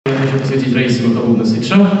хочу посвятить Российской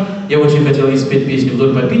 «Свеча». Я очень хотел ей спеть песню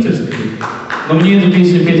 «Вдоль по Питерской», но мне эту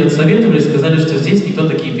песню петь отсоветовали и сказали, что здесь никто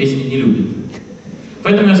такие песни не любит.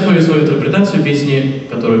 Поэтому я спою свою интерпретацию песни,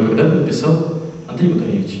 которую когда-то написал Андрей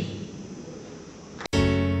Макаревич.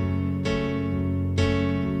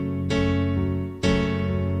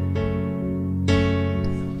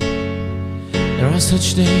 There are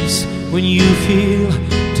such days when you feel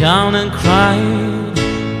down and crying,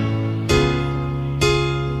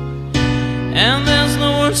 and there's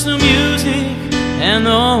no words, no music, and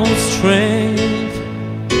no strength.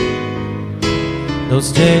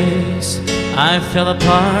 Those days I fell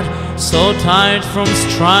apart, so tired from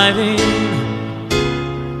striving.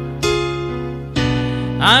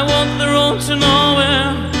 I walked the road to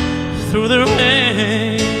nowhere through the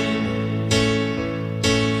rain.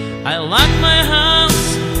 I locked my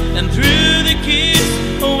house and threw the keys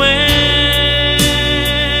away.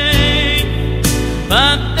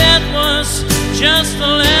 But that was just a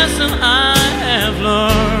lesson I have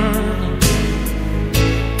learned.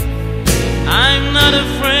 I'm not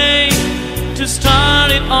afraid to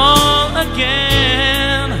start it all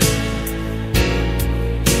again,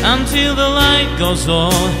 until the light goes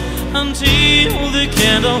on, until the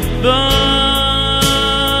candle burns.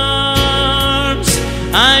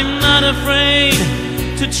 I'm not afraid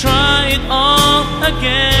to try it all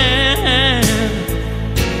again,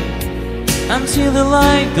 until the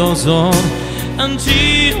light goes on,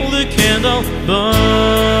 until the candle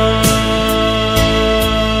burns.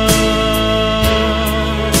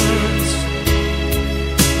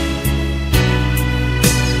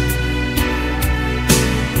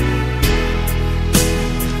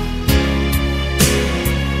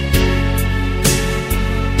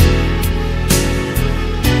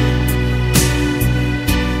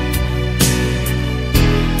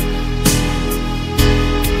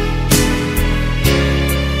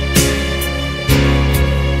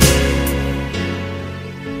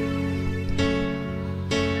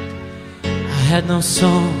 I had no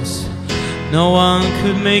songs, no one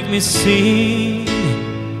could make me sing,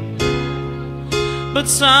 but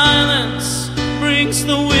silence brings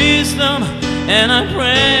the wisdom, and I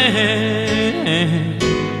pray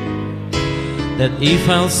that if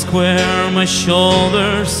I'll square my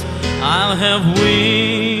shoulders, I'll have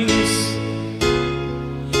wings,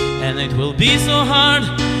 and it will be so hard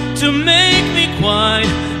to make me quiet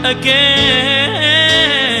again.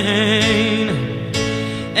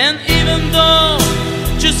 And even though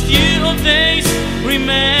just few of days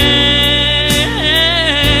remain,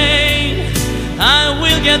 I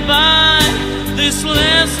will get by this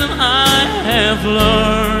lesson I have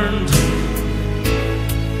learned.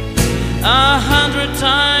 100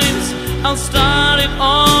 times I'll start it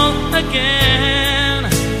all again,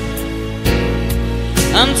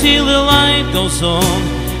 until the light goes on,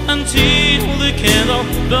 until the candle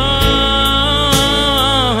burns.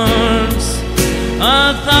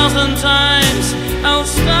 1,000 times I'll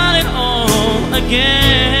start it all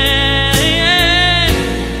again,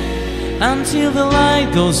 until the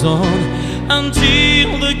light goes on,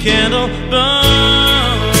 until the candle burns.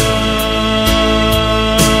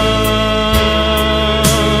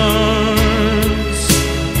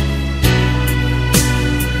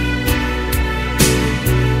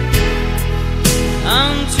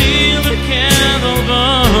 Until the candle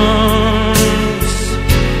burns,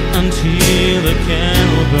 until the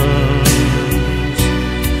candle burns.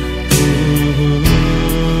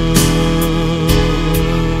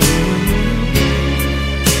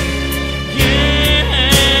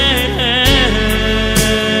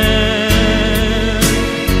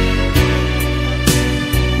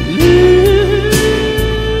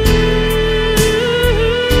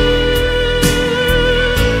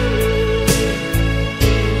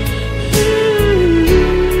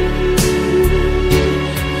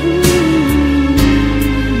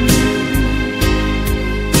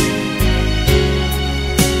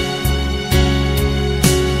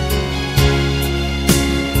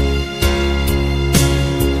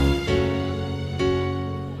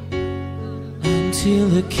 Until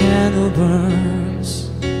the candle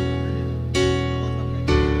burns,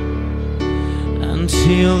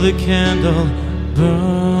 until the candle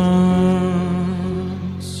burns.